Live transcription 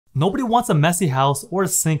Nobody wants a messy house or a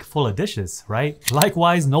sink full of dishes, right?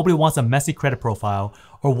 Likewise, nobody wants a messy credit profile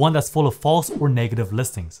or one that's full of false or negative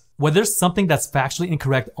listings. Whether there's something that's factually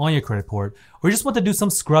incorrect on your credit report, or you just want to do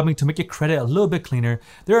some scrubbing to make your credit a little bit cleaner,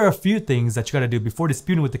 there are a few things that you gotta do before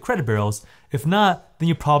disputing with the credit bureaus. If not, then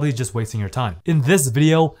you're probably just wasting your time. In this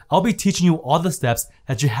video, I'll be teaching you all the steps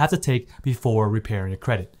that you have to take before repairing your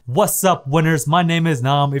credit. What's up, winners? My name is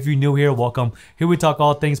Nam. If you're new here, welcome. Here we talk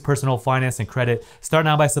all things personal finance and credit. Start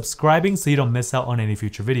now by subscribing so you don't miss out on any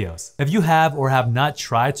future videos. If you have or have not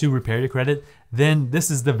tried to repair your credit, then this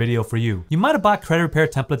is the video for you. You might have bought credit repair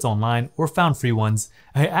templates online or found free ones.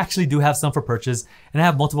 I actually do have some for purchase and I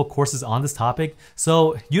have multiple courses on this topic,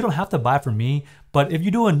 so you don't have to buy from me. But if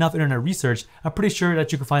you do enough internet research, I'm pretty sure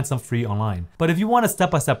that you can find some free online. But if you want a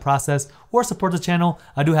step-by-step process or support the channel,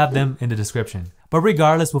 I do have them in the description. But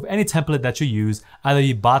regardless, with any template that you use, either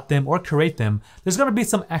you bought them or create them, there's gonna be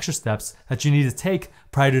some extra steps that you need to take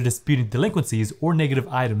prior to disputing delinquencies or negative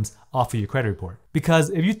items off of your credit report. Because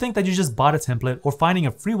if you think that you just bought a template or finding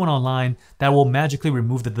a free one online that will magically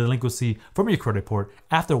remove the delinquency from your credit report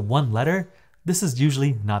after one letter, this is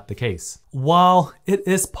usually not the case. While it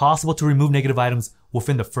is possible to remove negative items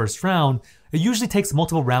within the first round, it usually takes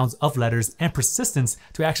multiple rounds of letters and persistence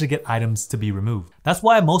to actually get items to be removed. That's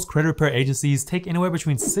why most credit repair agencies take anywhere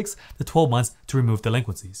between 6 to 12 months to remove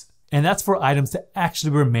delinquencies. And that's for items to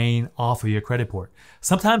actually remain off of your credit report.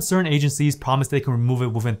 Sometimes certain agencies promise they can remove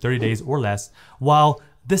it within 30 days or less. While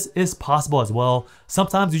this is possible as well,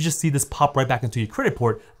 sometimes you just see this pop right back into your credit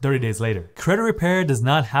report 30 days later. Credit repair does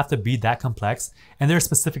not have to be that complex, and there are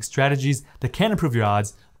specific strategies that can improve your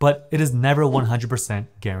odds, but it is never 100%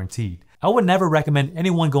 guaranteed. I would never recommend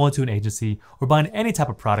anyone going to an agency or buying any type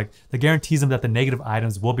of product that guarantees them that the negative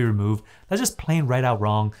items will be removed. That's just plain right out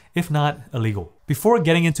wrong, if not illegal. Before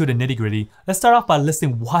getting into the nitty-gritty, let's start off by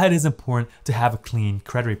listing why it is important to have a clean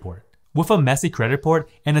credit report. With a messy credit report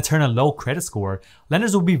and in turn a low credit score,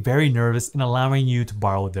 lenders will be very nervous in allowing you to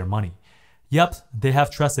borrow their money. Yep, they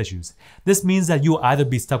have trust issues. This means that you will either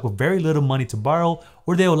be stuck with very little money to borrow,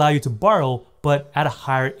 or they will allow you to borrow but at a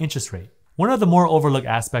higher interest rate. One of the more overlooked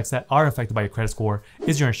aspects that are affected by your credit score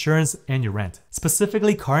is your insurance and your rent.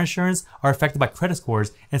 Specifically, car insurance are affected by credit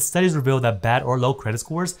scores, and studies reveal that bad or low credit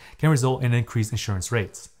scores can result in increased insurance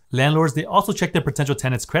rates. Landlords, they also check their potential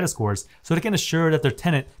tenants' credit scores so they can assure that their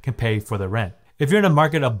tenant can pay for their rent. If you're in the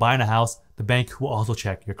market of buying a house, the bank will also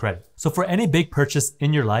check your credit. So for any big purchase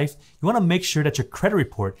in your life, you want to make sure that your credit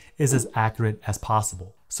report is as accurate as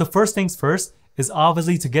possible. So first things first is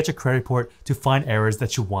obviously to get your credit report to find errors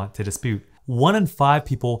that you want to dispute. 1 in 5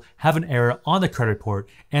 people have an error on the credit report,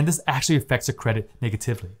 and this actually affects your credit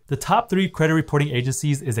negatively. The top 3 credit reporting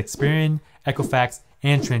agencies is Experian, Equifax,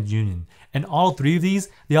 and TransUnion. And all 3 of these,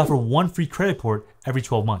 they offer one free credit report every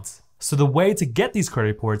 12 months. So the way to get these credit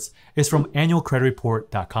reports is from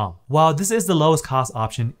annualcreditreport.com. While this is the lowest cost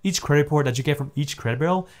option, each credit report that you get from each credit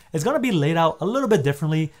bureau is going to be laid out a little bit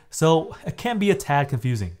differently, so it can be a tad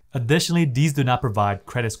confusing. Additionally, these do not provide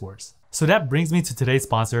credit scores. So that brings me to today's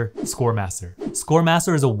sponsor, ScoreMaster.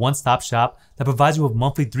 ScoreMaster is a one-stop shop that provides you with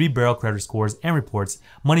monthly 3-bureau credit scores and reports,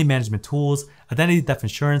 money management tools, identity theft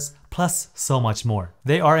insurance, plus so much more.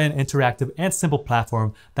 They are an interactive and simple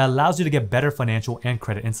platform that allows you to get better financial and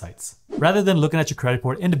credit insights. Rather than looking at your credit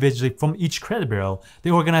report individually from each credit bureau,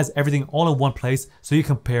 they organize everything all in one place so you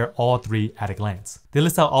compare all 3 at a glance. They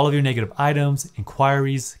list out all of your negative items,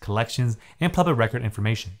 inquiries, collections, and public record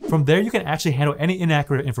information. From there, you can actually handle any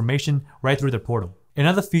inaccurate information right through their portal.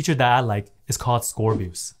 Another feature that I like is called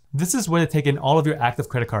ScoreViews. This is where they take in all of your active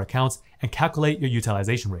credit card accounts and calculate your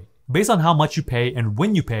utilization rate. Based on how much you pay and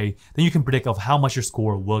when you pay, then you can predict of how much your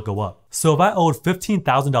score will go up. So if I owed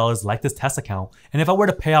 $15,000 like this test account, and if I were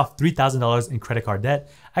to pay off $3,000 in credit card debt,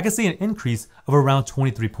 I can see an increase of around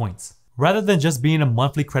 23 points. Rather than just being a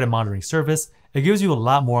monthly credit monitoring service, it gives you a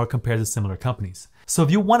lot more compared to similar companies. So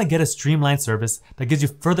if you want to get a streamlined service that gives you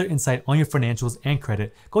further insight on your financials and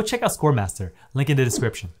credit, go check out ScoreMaster, link in the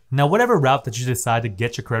description. Now, whatever route that you decide to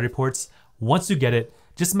get your credit reports, once you get it,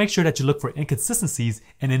 just make sure that you look for inconsistencies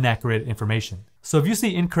and inaccurate information. So if you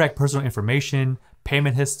see incorrect personal information,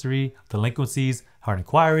 payment history, delinquencies, hard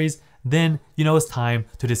inquiries, then you know it's time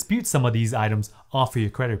to dispute some of these items off of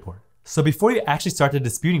your credit report. So before you actually start the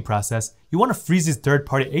disputing process, you want to freeze these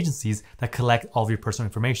third-party agencies that collect all of your personal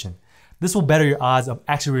information. This will better your odds of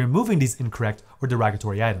actually removing these incorrect or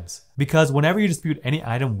derogatory items. Because whenever you dispute any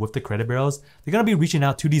item with the credit bureaus, they're going to be reaching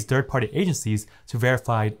out to these third-party agencies to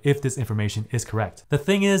verify if this information is correct. The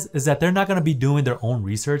thing is that they're not going to be doing their own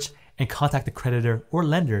research and contact the creditor or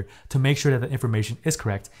lender to make sure that the information is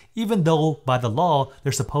correct, even though by the law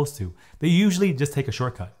they're supposed to. They usually just take a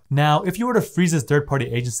shortcut. Now, if you were to freeze these third-party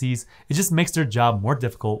agencies, it just makes their job more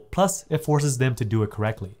difficult, plus it forces them to do it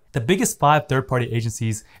correctly. The biggest 5 third-party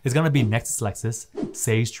agencies is going to be LexisNexis,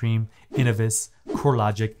 SageStream, Innovis,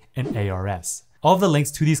 CoreLogic, and ARS. All of the links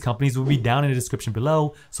to these companies will be down in the description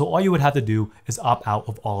below, so all you would have to do is opt out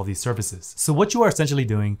of all of these services. So what you are essentially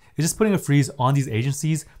doing is just putting a freeze on these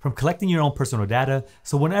agencies from collecting your own personal data,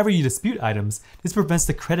 so whenever you dispute items, this prevents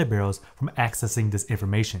the credit bureaus from accessing this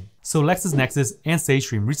information. So LexisNexis and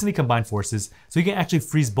SageStream recently combined forces, so you can actually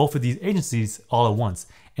freeze both of these agencies all at once.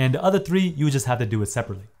 And the other 3, you just have to do it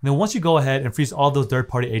separately. Now, once you go ahead and freeze all those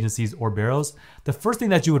third-party agencies or bureaus, the first thing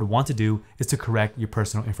that you would want to do is to correct your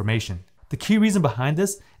personal information. The key reason behind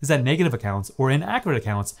this is that negative accounts or inaccurate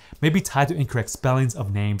accounts may be tied to incorrect spellings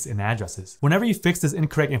of names and addresses. Whenever you fix this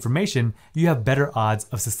incorrect information, you have better odds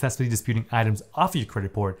of successfully disputing items off of your credit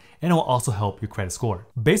report, and it will also help your credit score.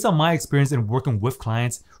 Based on my experience in working with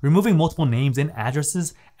clients, removing multiple names and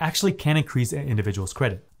addresses actually can increase an individual's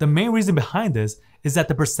credit. The main reason behind this is that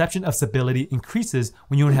the perception of stability increases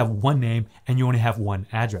when you only have one name and you only have one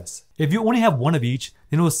address. If you only have one of each,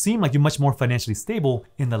 then it will seem like you're much more financially stable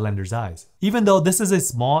in the lender's eyes. Even though this is a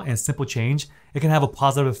small and simple change, it can have a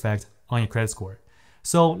positive effect on your credit score.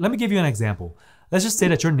 So let me give you an example. Let's just say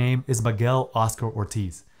that your name is Miguel Oscar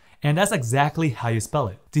Ortiz. And that's exactly how you spell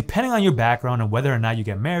it. Depending on your background and whether or not you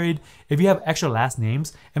get married, if you have extra last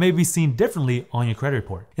names, it may be seen differently on your credit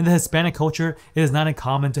report. In the Hispanic culture, it is not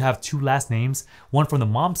uncommon to have 2 last names, one from the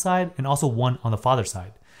mom's side and also one on the father's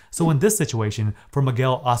side. So in this situation, for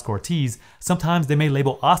Miguel Oscar Ortiz, sometimes they may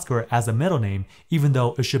label Oscar as a middle name, even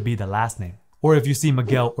though it should be the last name. Or if you see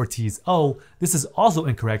Miguel Ortiz O, this is also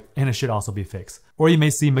incorrect and it should also be fixed. Or you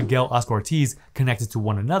may see Miguel Oscar Ortiz connected to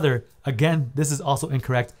one another. Again, this is also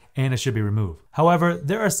incorrect and it should be removed. However,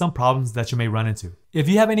 there are some problems that you may run into. If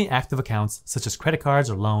you have any active accounts, such as credit cards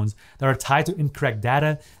or loans, that are tied to incorrect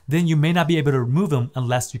data, then you may not be able to remove them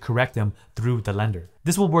unless you correct them through the lender.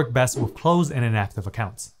 This will work best with closed and inactive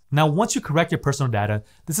accounts. Now, once you correct your personal data,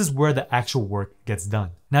 this is where the actual work gets done.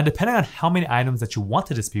 Now, depending on how many items that you want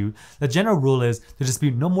to dispute, the general rule is to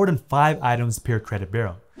dispute no more than 5 items per credit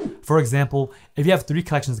bureau. For example, if you have 3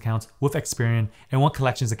 collections accounts with Experian and 1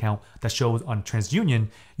 collections account that shows on TransUnion,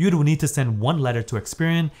 you would need to send 1 letter to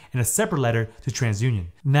Experian and a separate letter to TransUnion.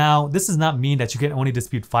 Now, this does not mean that you can only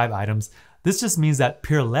dispute 5 items. This just means that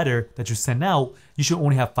per letter that you send out, you should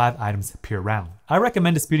only have 5 items per round. I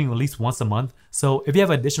recommend disputing at least once a month, so if you have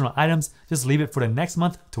additional items, just leave it for the next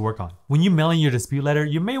month to work on. When you mail in your dispute letter,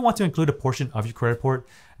 you may want to include a portion of your credit report.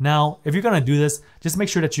 Now, if you're gonna do this, just make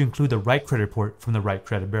sure that you include the right credit report from the right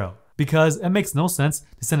credit bureau, because it makes no sense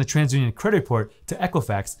to send a TransUnion credit report to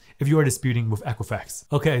Equifax if you are disputing with Equifax.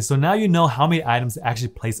 Okay, so now you know how many items to actually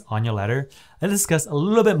place on your letter. Let's discuss a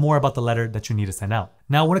little bit more about the letter that you need to send out.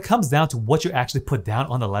 Now, when it comes down to what you actually put down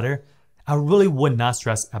on the letter, I really would not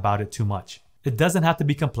stress about it too much. It doesn't have to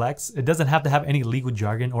be complex. It doesn't have to have any legal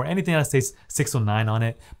jargon or anything that says 609 on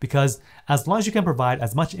it, because as long as you can provide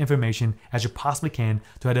as much information as you possibly can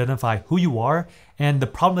to identify who you are and the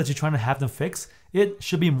problem that you're trying to have them fix, it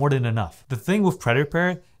should be more than enough. The thing with credit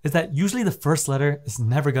repair is that usually the first letter is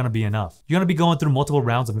never going to be enough. You're going to be going through multiple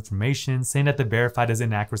rounds of information, saying that they verified as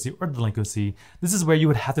inaccuracy or delinquency. This is where you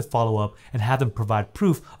would have to follow up and have them provide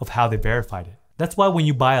proof of how they verified it. That's why when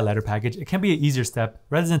you buy a letter package, it can be an easier step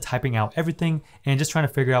rather than typing out everything and just trying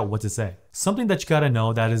to figure out what to say. Something that you gotta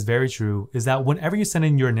know that is very true is that whenever you send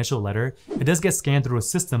in your initial letter, it does get scanned through a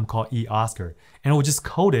system called eOscar, and it will just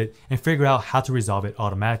code it and figure out how to resolve it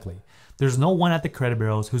automatically. There's no one at the credit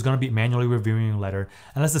bureaus who's going to be manually reviewing your letter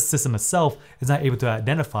unless the system itself is not able to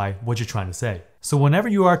identify what you're trying to say. So whenever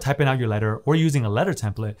you are typing out your letter or using a letter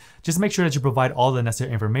template, just make sure that you provide all the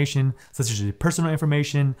necessary information, such as your personal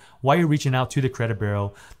information, why you're reaching out to the credit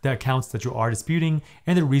bureau, the accounts that you are disputing,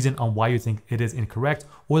 and the reason on why you think it is incorrect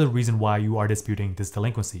or the reason why you are disputing this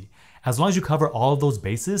delinquency. As long as you cover all of those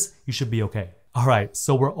bases, you should be okay. Alright,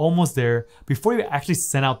 so we're almost there. Before you actually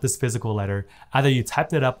send out this physical letter, either you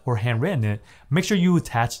typed it up or handwritten it, make sure you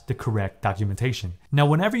attach the correct documentation. Now,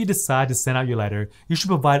 whenever you decide to send out your letter, you should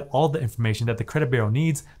provide all the information that the credit bureau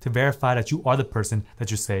needs to verify that you are the person that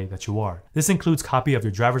you say that you are. This includes a copy of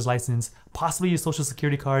your driver's license, possibly your social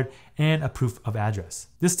security card, and a proof of address.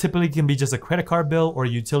 This typically can be just a credit card bill or a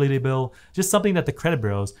utility bill, just something that the credit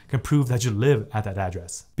bureaus can prove that you live at that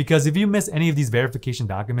address. Because if you miss any of these verification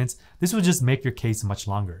documents, this would just make your case much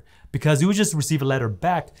longer, because you would just receive a letter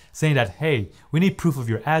back saying that, hey, we need proof of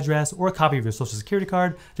your address or a copy of your social security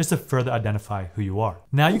card just to further identify who you are.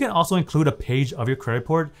 Now, you can also include a page of your credit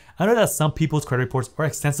report. I know that some people's credit reports are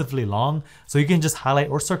extensively long, so you can just highlight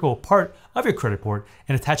or circle a part of your credit report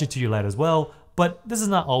and attach it to your letter as well, but this is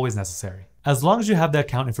not always necessary. As long as you have the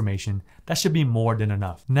account information, that should be more than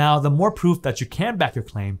enough. Now, the more proof that you can back your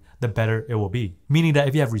claim, the better it will be. Meaning that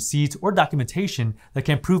if you have receipts or documentation that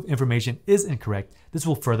can prove information is incorrect, this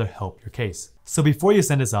will further help your case. So before you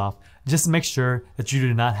send this off, just make sure that you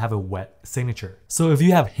do not have a wet signature. So if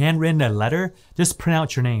you have handwritten a letter, just print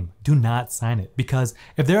out your name. Do not sign it, because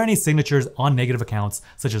if there are any signatures on negative accounts,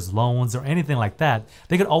 such as loans or anything like that,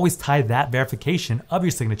 they could always tie that verification of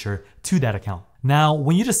your signature to that account. Now,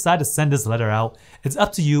 when you decide to send this letter out, it's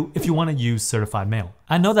up to you if you want to use certified mail.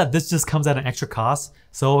 I know that this just comes at an extra cost,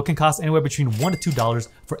 so it can cost anywhere between $1 to $2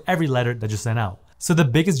 for every letter that you send out. So the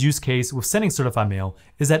biggest use case with sending certified mail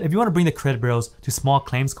is that if you want to bring the credit bureaus to small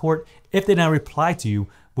claims court if they don't reply to you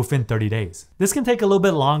within 30 days. This can take a little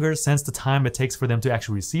bit longer since the time it takes for them to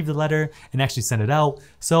actually receive the letter and actually send it out,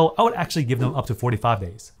 so I would actually give them up to 45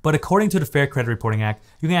 days. But according to the Fair Credit Reporting Act,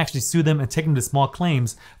 you can actually sue them and take them to small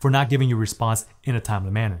claims for not giving you a response in a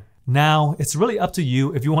timely manner. Now, it's really up to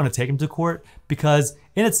you if you want to take them to court, because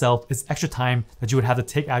in itself, it's extra time that you would have to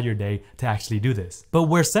take out your day to actually do this. But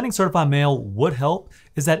where sending certified mail would help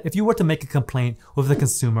is that if you were to make a complaint with the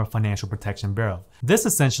Consumer Financial Protection Bureau. This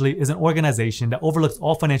essentially is an organization that overlooks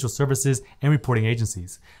all financial services and reporting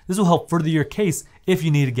agencies. This will help further your case if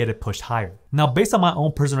you need to get it pushed higher. Now, based on my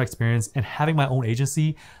own personal experience and having my own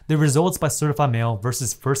agency, the results by certified mail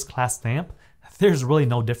versus first class stamp, there's really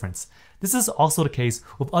no difference. This is also the case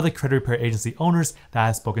with other credit repair agency owners that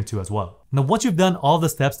I've spoken to as well. Now, once you've done all the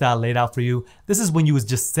steps that I laid out for you, this is when you would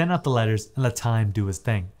just send out the letters and let time do its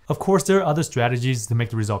thing. Of course, there are other strategies to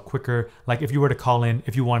make the result quicker, like if you were to call in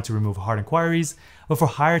if you wanted to remove hard inquiries, but for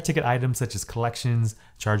higher ticket items such as collections,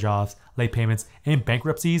 charge-offs, late payments, and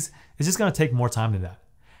bankruptcies, it's just gonna take more time than that.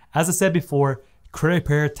 As I said before, credit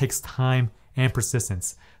repair takes time and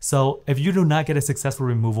persistence. So if you do not get a successful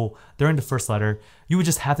removal during the first letter, you would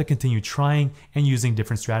just have to continue trying and using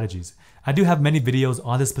different strategies. I do have many videos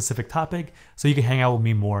on this specific topic, so you can hang out with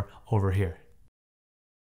me more over here.